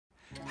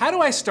How do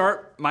I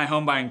start my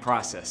home buying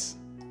process?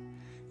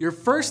 Your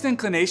first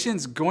inclination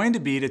is going to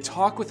be to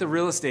talk with a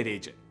real estate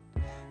agent.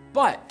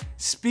 But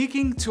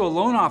speaking to a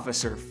loan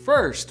officer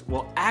first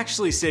will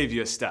actually save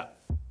you a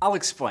step. I'll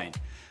explain.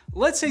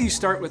 Let's say you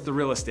start with the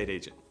real estate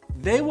agent.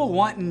 They will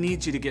want and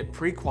need you to get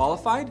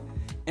pre-qualified,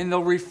 and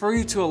they'll refer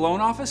you to a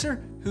loan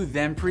officer who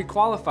then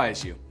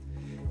pre-qualifies you.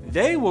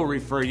 They will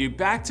refer you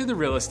back to the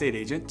real estate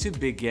agent to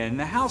begin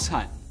the house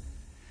hunt.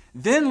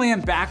 Then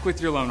land back with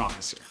your loan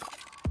officer.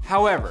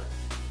 However,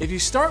 if you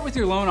start with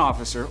your loan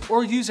officer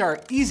or use our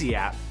Easy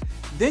app,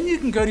 then you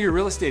can go to your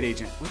real estate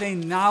agent with a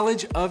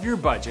knowledge of your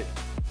budget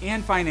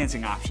and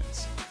financing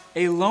options,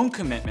 a loan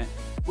commitment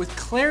with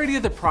clarity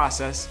of the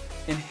process,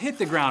 and hit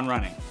the ground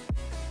running.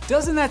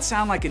 Doesn't that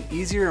sound like an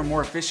easier and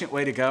more efficient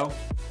way to go?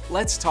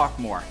 Let's talk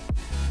more.